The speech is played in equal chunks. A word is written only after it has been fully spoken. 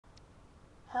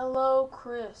Hello,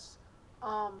 Chris.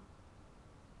 Um,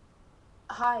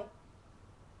 Hi.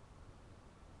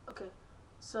 Okay.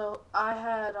 So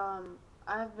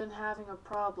I've been having a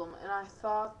problem and I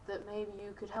thought that maybe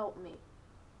you could help me.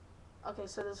 Okay,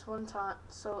 so this one time,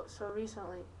 so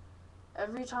recently,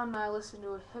 every time I listen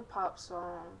to a hip hop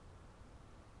song,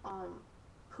 um,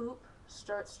 poop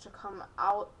starts to come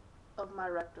out of my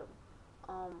rectum.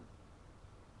 Um,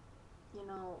 you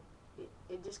know,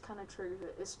 it just kind of triggers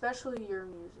it, especially your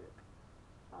music.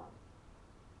 Um,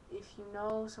 if you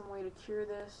know some way to cure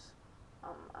this,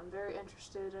 I'm very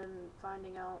interested in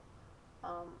finding out.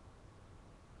 Um,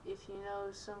 if you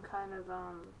know some kind of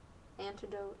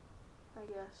antidote, I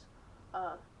guess,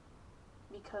 uh,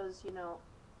 because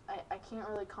I can't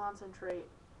really concentrate,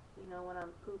 when I'm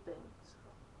pooping.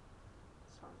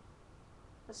 So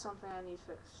that's something I need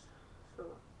fixed. So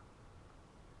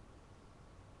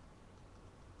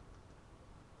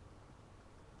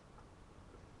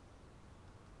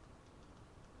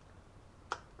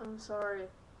I'm sorry.